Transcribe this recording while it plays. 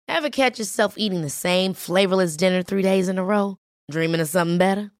Ever catch yourself eating the same flavorless dinner 3 days in a row? Dreaming of something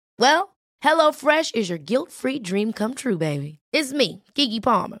better? Well, HelloFresh is your guilt-free dream come true, baby. It's me, Keke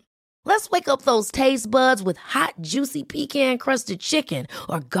Palmer. Let's wake up those taste buds with hot, juicy pecan-crusted chicken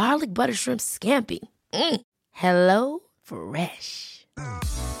or garlic butter shrimp scampi. Hello Fresh.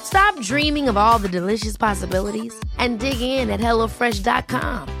 Stop dreaming of all the delicious possibilities and dig in at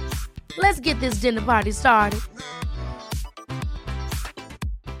HelloFresh.com. Let's get this dinner party started.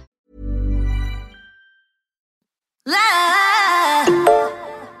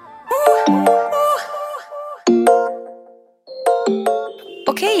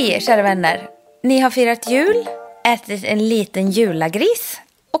 Okej, kära vänner. Ni har firat jul, ätit en liten julagris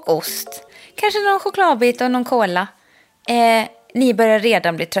och ost. Kanske någon chokladbit och någon cola. Ni börjar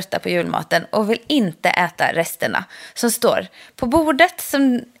redan bli trötta på julmaten och vill inte äta resterna som står på bordet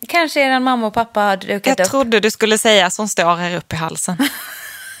som kanske er mamma och pappa har dukat upp. Jag trodde du skulle säga som står här uppe i halsen.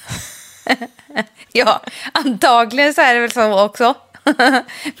 Ja, antagligen så är det väl så också.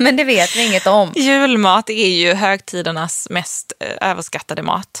 Men det vet vi inget om. Julmat är ju högtidernas mest överskattade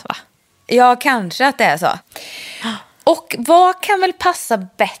mat, va? Ja, kanske att det är så. Och vad kan väl passa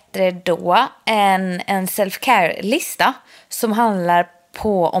bättre då än en self-care-lista som handlar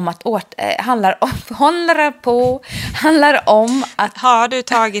om att Har du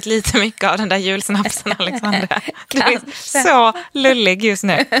tagit lite mycket av den där julsnapsen, Alexandra? Du är så lullig just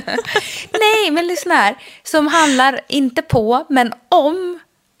nu. Nej, men lyssna här. Som handlar inte på, men om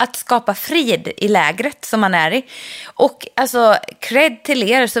att skapa frid i lägret som man är i. Och alltså, cred till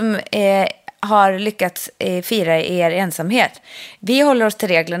er som har lyckats fira er ensamhet. Vi håller oss till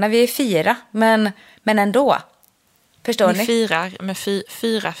reglerna, vi är 4, men ändå. Förstår ni? Ni firar med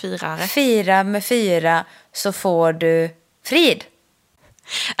 4 firare. Fira med 4 så får du frid.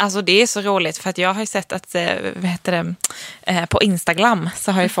 Alltså det är så roligt för att jag har ju sett att på Instagram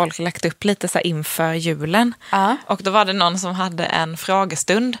så har ju folk lagt upp lite så här inför julen. Och då var det någon som hade en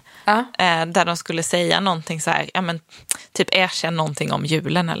frågestund där de skulle säga någonting så här, ja men typ erkänn någonting om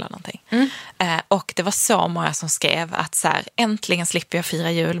julen eller någonting. Och det var så många som skrev att så här, äntligen slipper jag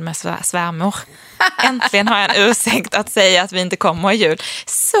fira jul med svärmor. Äntligen har jag en ursäkt att säga att vi inte kommer i jul.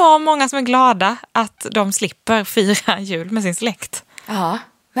 Så många som är glada att de slipper fira jul med sin släkt. Ja,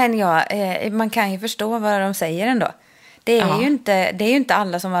 men man kan ju förstå vad de säger ändå. Det är ju inte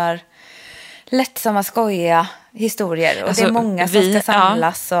alla som har lättsamma, skojiga historier. Och alltså, det är många som ska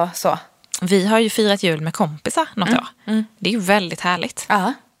samlas och så. Vi har ju firat jul med kompisar något år. Det är ju väldigt härligt.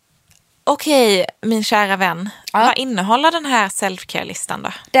 Okej, min kära vän. Vad innehåller den här self-care-listan då?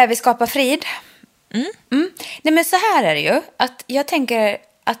 Där vi skapar frid. Nej, men så här är det ju. Att jag tänker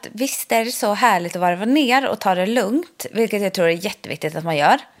att visst är det så härligt att varva ner och ta det lugnt. Vilket jag tror är jätteviktigt att man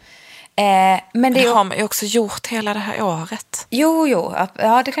gör. Men det har man ju också gjort hela det här året. Jo,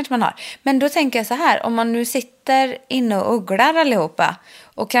 ja det kanske man har. Men då tänker jag så här, om man nu sitter inne och ugglar allihopa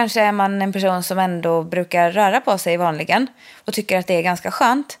och kanske är man en person som ändå brukar röra på sig vanligen och tycker att det är ganska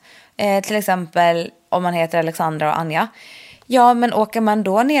skönt. Till exempel om man heter Alexandra och Anja. Ja, men åker man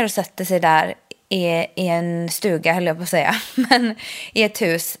då ner och sätter sig där i en stuga, höll jag på att säga, men i ett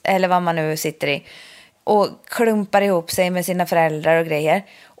hus eller vad man nu sitter i och klumpar ihop sig med sina föräldrar och grejer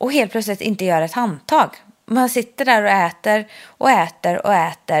och helt plötsligt inte gör ett handtag. Man sitter där och äter och äter och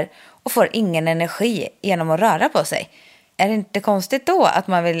äter och får ingen energi genom att röra på sig. Är det inte konstigt då att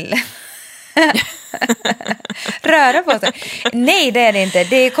man vill röra på sig? Nej, det är det inte.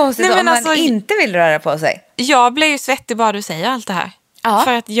 Det är konstigt om man inte vill röra på sig. Jag blir ju svettig bara du säger allt det här.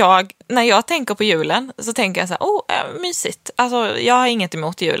 För att när jag tänker på julen så tänker jag så här, mysigt. Alltså jag har inget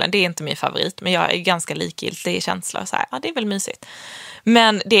emot julen, det är inte min favorit. Men jag är ganska likgiltig i känsla. Så här, det är väl mysigt.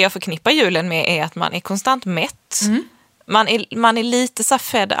 Men det jag förknippar julen med är att man är konstant mätt. Man är lite så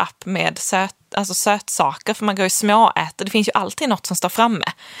fed up med sötsaker. För man går ju småäter. Det finns ju alltid något som står framme.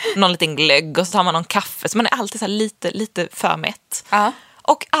 Någon liten glögg och så tar man någon kaffe. Så man är alltid så här lite för mätt.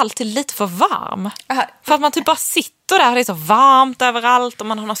 Och alltid lite för varm. För att man typ bara sitter där och det är så varmt överallt. Och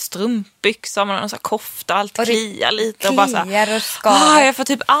man har några strumpbyxor och man har några kofta och allt kliar lite. Och bara så här, jag får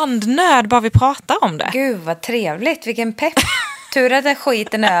typ andnöd bara vi pratar om det. Gud vad trevligt, vilken pepp. Tur att den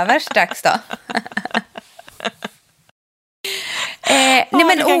skiten över strax då.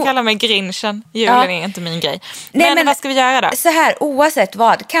 Du kan kalla mig grinchen. Julen är inte min grej. Men vad ska vi göra då? Så här, oavsett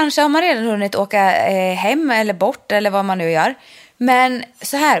vad. Kanske har man redan hunnit åka hem eller bort eller vad man nu gör. Men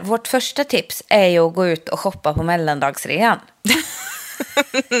så här, vårt första tips är ju att gå ut och shoppa på mellandagsrean.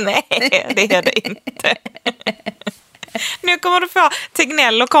 Nej, det är det inte. Nu kommer du få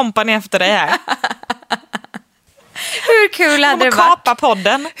Tegnell och kompani efter dig här. Hur kul hade det varit? Kapa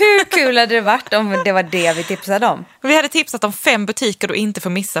podden. Hur kul hade det varit om det var det vi tipsade om? Vi hade tipsat om 5 butiker du inte får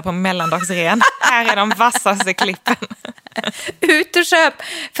missa på mellandagsrean. Här är de vassaste klippen. Ut och köp.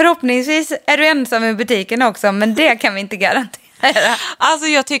 Förhoppningsvis är du ensam i butiken också, men det kan vi inte garantera. Alltså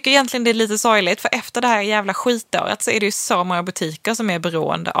jag tycker egentligen det är lite sorgligt, för efter det här jävla skitåret så är det ju så många butiker som är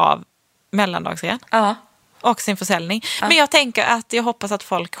beroende av mellandagsrean. Ja. Och sin försäljning. Ja. Men jag tänker att jag hoppas att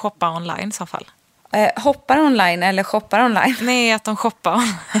folk shoppar online i så fall. Hoppar online eller shoppar online? Nej, att de shoppar.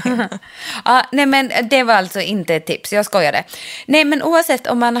 Ja, nej, men det var alltså inte ett tips, jag skojade. Nej, men oavsett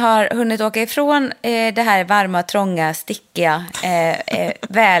om man har hunnit åka ifrån det här varma, trånga, stickiga,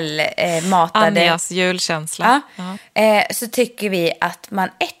 välmatade... Anjas julkänsla. Ja. Så tycker vi att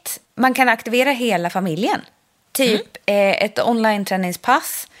man kan aktivera hela familjen. Typ ett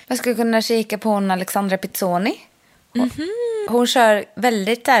online-träningspass. Man skulle kunna kika på Alexandra Pizzoni. Hon kör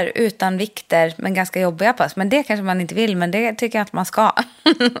väldigt där utan vikter, men ganska jobbiga pass. Men det kanske man inte vill, men det tycker jag att man ska.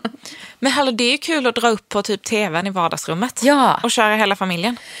 Men hallå, det är ju kul att dra upp på typ tvn i vardagsrummet. Ja. Och köra hela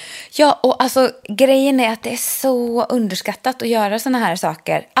familjen. Ja, och alltså grejen är att det är så underskattat att göra såna här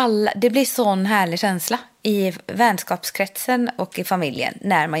saker. Det blir sån härlig känsla i vänskapskretsen och i familjen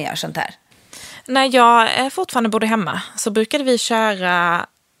när man gör sånt här. När jag fortfarande bodde hemma så brukade vi köra...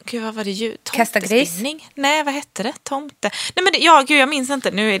 Gud, vad var det? Kasta gris? Nej, vad hette det? Tomte? Nej, men jag minns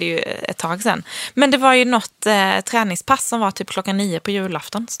inte. Nu är det ju ett tag sedan. Men det var ju något träningspass som var typ 9:00 på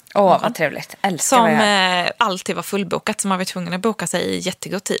julafton. Vad trevligt. Älskar som alltid var fullbokat. Som man var tvungen att boka sig i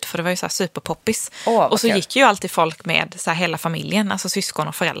jättegod tid. För det var ju så här superpoppis. Och så gick ju alltid folk med så här hela familjen. Alltså syskon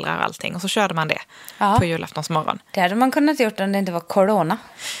och föräldrar och allting. Och så körde man det på julaftons morgon. Det hade man kunnat gjort om det inte var corona.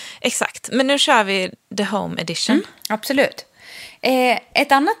 Exakt. Men nu kör vi The Home Edition. Absolut.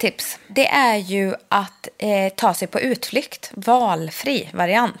 Ett annat tips, det är ju att ta sig på utflykt, valfri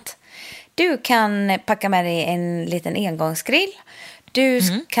variant. Du kan packa med dig en liten engångsgrill. Du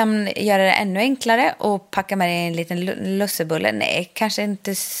kan göra det ännu enklare och packa med dig en liten lussebulle. Nej, kanske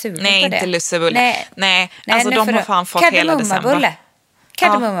inte sugen på det. Nej, inte lussebulle. Nej, alltså de har fan fått hela december.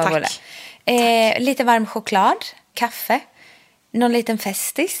 Kardemummabulle. Lite varm choklad, kaffe, någon liten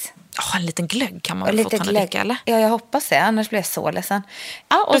festis. En liten glögg kan man väl fortfarande dricka, eller? Ja, jag hoppas det. Annars blir jag så ledsen.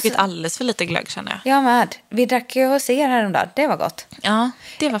 Druckit alldeles för lite glögg, känner jag. Ja, med. Vi drack ju hos er häromdagen. Det var gott. Ja,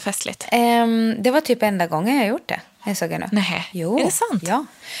 det var festligt. Det var typ enda gången jag gjort det. Jag såg nu. Nej, jo. Är det sant?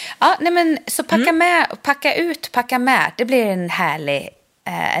 Ja, nej men så packa ut, packa med. Det blir en härlig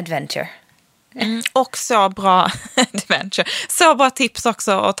adventure. Och så bra adventure. Så bra tips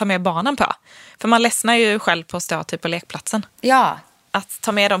också att ta med barnen på. För man ledsnar ju själv på att stå typ på lekplatsen. Ja. Att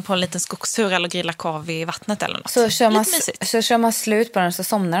ta med dem på en liten skogstur eller grilla korv i vattnet eller något. Så kör man slut på den så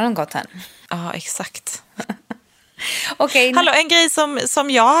somnar de gott här. Ja, exakt. Okay. Hallå, en grej som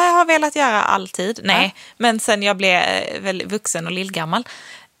jag har velat göra alltid. Nej, men sen jag blev väl vuxen och lillgammal.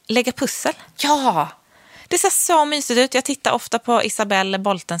 Lägga pussel. Ja. Det ser så mysigt ut. Jag tittar ofta på Isabelle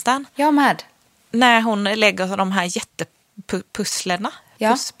Boltenstern. Jag med. När hon lägger de här jättepusslerna.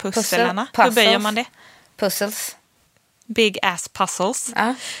 Ja. Pusslerna. Hur böjer man det? Puzzles. Big ass puzzles.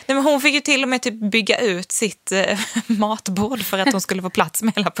 Nej, men hon fick ju till och med typ bygga ut sitt matbord för att hon skulle få plats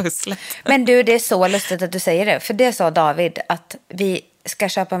med hela pusslet. Men du, det är så lustigt att du säger det. För det sa David att vi ska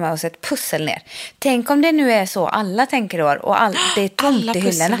köpa med oss ett pussel ner. Tänk om det nu är så alla tänker då och det är tomt i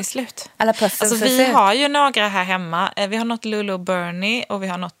hyllorna. Alla pussel är slut. Alla pussel alltså, vi har ju några här hemma. Vi har något Lulu Bernie och vi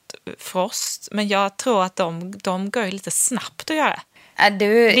har något Frost. Men jag tror att de går ju lite snabbt att göra. Det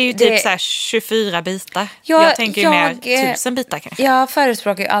är ju typ så här 24 bitar. Jag tänker ju mer 1000 bitar kanske. Jag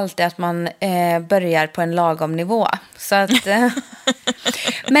förespråkar ju alltid att man börjar på en lagom nivå. Så att,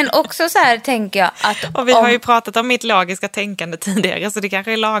 men också så här tänker jag att... Och vi har ju pratat om mitt logiska tänkande tidigare. Så det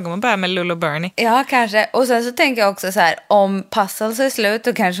kanske är lagom att börja med Lulu Bernie. Ja, kanske. Och sen så tänker jag också så här, om puzzles är slut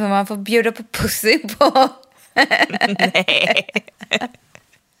då kanske man får bjuda på pussy på... Nej...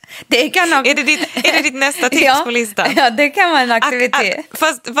 Det kan nog... Är det ditt nästa tips på listan? Ja, det kan vara en aktivitet.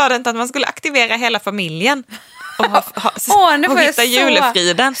 Fast var det inte att man skulle aktivera hela familjen och hitta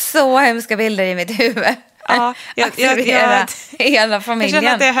julefriden? Så hemska bilder i mitt huvud. Ja, aktivera hela familjen. Jag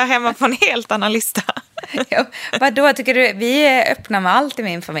känner att det hör hemma på en helt annan lista. Ja, vadå, tycker du? Vi är öppna med allt i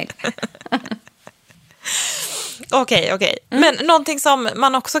min familj. Okej. Men någonting som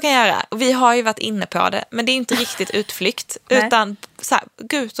man också kan göra, vi har ju varit inne på det, men det är inte riktigt utflykt, utan så här,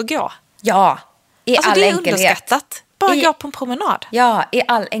 gå ut och gå. Ja, i all det är enkelhet. Underskattat. Bara gå på en promenad. Ja, i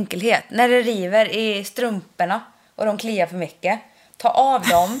all enkelhet. När det river i strumporna och de kliar för mycket, ta av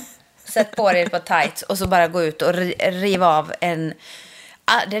dem, sätt på dig på tights och så bara gå ut och riva av en...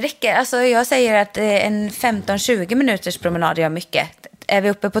 Det räcker, alltså jag säger att en 15-20 minuters promenad gör mycket. Är vi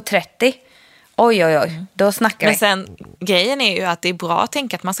uppe på 30 Oj, då snackar vi. Men sen, grejen är ju att det är bra att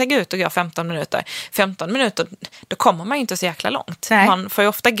tänka att man ska gå ut och gå 15 minuter. 15 minuter, då kommer man ju inte så jäkla långt. Nej. Man får ju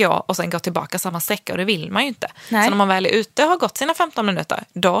ofta gå och sen gå tillbaka samma sträcka och det vill man ju inte. Nej. Så när man väl är ute och har gått sina 15 minuter,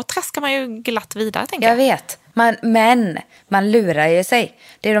 då traskar man ju glatt vidare, tänker Jag vet, men man lurar ju sig.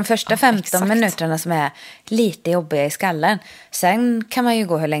 Det är de första 15 minuterna som är lite jobbiga i skallen. Sen kan man ju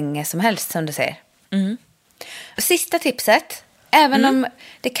gå hur länge som helst, som du säger. Sista tipset. Även om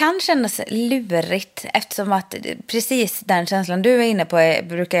det kan kännas lurigt, eftersom att precis den känslan du är inne på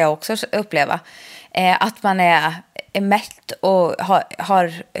brukar jag också uppleva. Att man är mätt och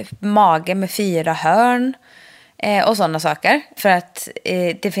har mage med 4 hörn och sådana saker. För att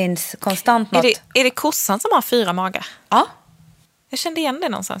det finns konstant något. Är det kossan som har 4 magar? Ja. Jag kände igen det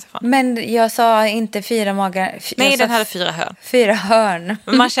någonstans ifrån. Men jag sa inte 4 magar. Nej, den hade 4 hörn. 4 hörn.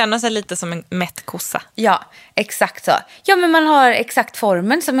 Men man känner sig lite som en mätt kossa. Ja, exakt så. Ja, men man har exakt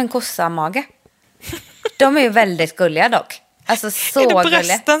formen som en kossamage. De är ju väldigt gulliga dock. Alltså så är det gulliga.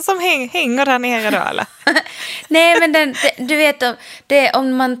 brösten som hänger där nere då, eller? Nej, men du vet,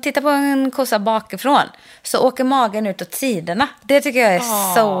 om man tittar på en kossa bakifrån så åker magen ut åt sidorna. Det tycker jag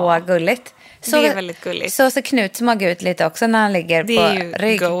är så gulligt. Så, det är väldigt gulligt. Så ser Knuts mage ut lite också när han ligger det på är ju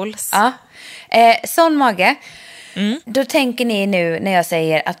rygg. Goals. Ja. Sån mage. Då tänker ni nu när jag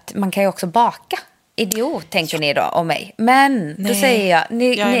säger att man kan ju också baka. Idiot tänker ni då om mig. Men då säger jag...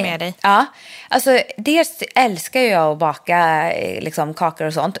 Jag är med dig. Ja, alltså dels älskar jag att baka liksom, kakor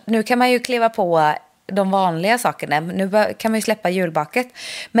och sånt. Nu kan man ju kliva på de vanliga sakerna. Nu kan man ju släppa julbaket.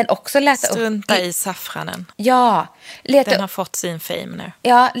 Men också leta Strunta i saffranen. Ja. Den har fått sin fame nu.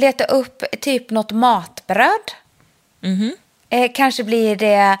 Ja, leta upp typ något matbröd. Kanske blir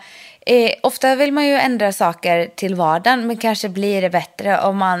det... ofta vill man ju ändra saker till vardagen, men kanske blir det bättre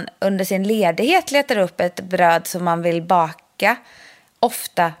om man under sin ledighet letar upp ett bröd som man vill baka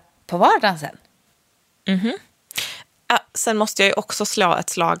ofta på vardagen sen. Ja, sen måste jag ju också slå ett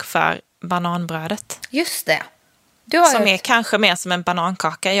slag för bananbrödet. Just det. Som är kanske mer som en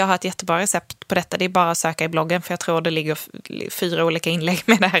banankaka. Jag har ett jättebra recept på detta. Det är bara att söka i bloggen, för jag tror det ligger 4 olika inlägg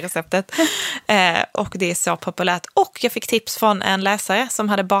med det här receptet. Och det är så populärt. Och jag fick tips från en läsare som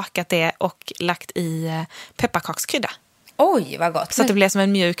hade bakat det och lagt i pepparkakskrydda. Oj, vad gott. Så att det blev som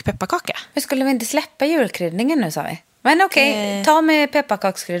en mjuk pepparkaka. Men skulle vi inte släppa julkryddningen nu, sa vi? Men okej, ta med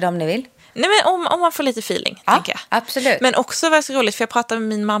pepparkakskrydda om ni vill. Nej, men om man får lite feeling, tänker jag. Absolut. Men också var det så roligt, för jag pratade med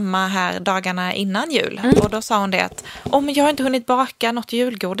min mamma här dagarna innan jul. Och då sa hon det att jag har inte hunnit baka något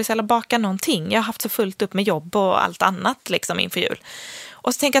julgodis eller baka någonting. Jag har haft så fullt upp med jobb och allt annat liksom inför jul.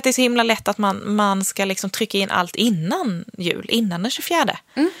 Och så tänker jag att det är så himla lätt att man ska liksom trycka in allt innan jul, innan den 24.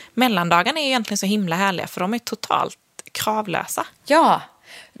 Mellandagarna är egentligen så himla härliga, för de är totalt kravlösa. Ja,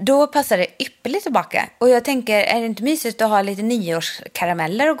 då passar det ypperligt att baka. Och jag tänker, är det inte mysigt att ha lite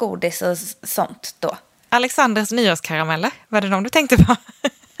nyårskarameller och godis och sånt då? Alexanders nyårskarameller, var det de du tänkte på?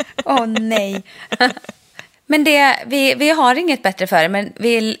 Åh nej. Men vi har inget bättre för det, men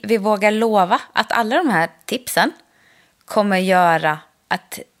vi vågar lova att alla de här tipsen kommer göra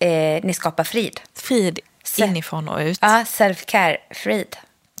att ni skapar frid. Frid inifrån och ut. Ja, self-care-frid.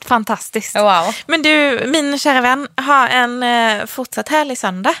 Fantastiskt. Wow. Men du, min kära vän, ha en fortsatt härlig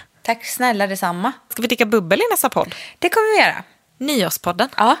söndag. Tack snälla, detsamma. Ska vi dricka bubbel i nästa podd? Det kommer vi göra. Nyårspodden.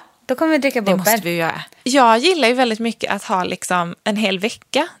 Ja, då kommer vi dricka bubbel. Det måste vi göra. Jag gillar ju väldigt mycket att ha liksom en hel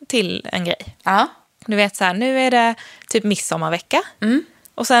vecka till en grej. Ja. Du vet så här, nu är det typ midsommarvecka.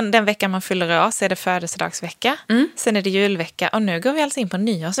 Och sen den veckan man fyller år så är det födelsedagsvecka. Sen är det julvecka. Och nu går vi alltså in på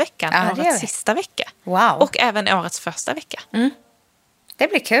nyårsveckan. Årets sista vecka. Wow. Och även årets första vecka. Det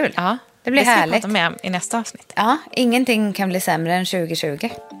blir kul. Ja, det blir härligt. Det ska jag prata med i nästa avsnitt. Ja, ingenting kan bli sämre än 2020.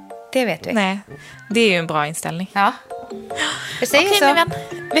 Det vet vi. Nej, det är ju en bra inställning. Ja. Vi säger Okej, så. min vän.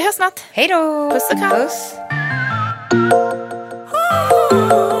 Vi hörs snart. Hej då. Puss och kram. Puss.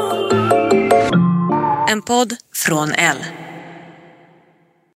 En podd från L.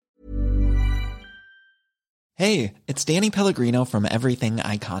 Hey, it's Danny Pellegrino from Everything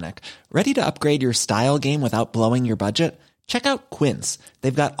Iconic. Ready to upgrade your style game without blowing your budget? Check out Quince.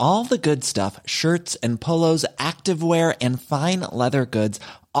 They've got all the good stuff, shirts and polos, activewear, and fine leather goods,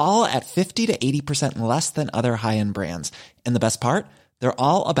 all at 50 to 80% less than other high-end brands. And the best part? They're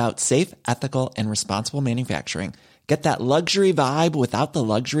all about safe, ethical, and responsible manufacturing. Get that luxury vibe without the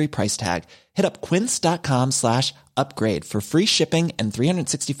luxury price tag. Hit up quince.com/upgrade for free shipping and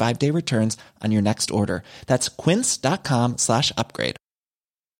 365-day returns on your next order. That's quince.com/upgrade.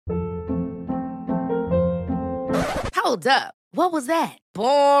 Hold up. What was that?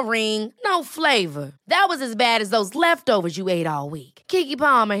 Boring. No flavor. That was as bad as those leftovers you ate all week. Keke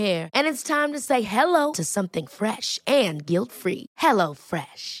Palmer here, and it's time to say hello to something fresh and guilt-free. Hello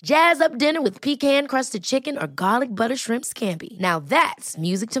Fresh. Jazz up dinner with pecan-crusted chicken or garlic butter shrimp scampi. Now that's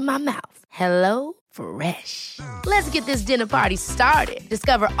music to my mouth. Hello Fresh. Let's get this dinner party started.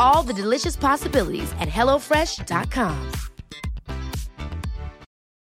 Discover all the delicious possibilities at hellofresh.com.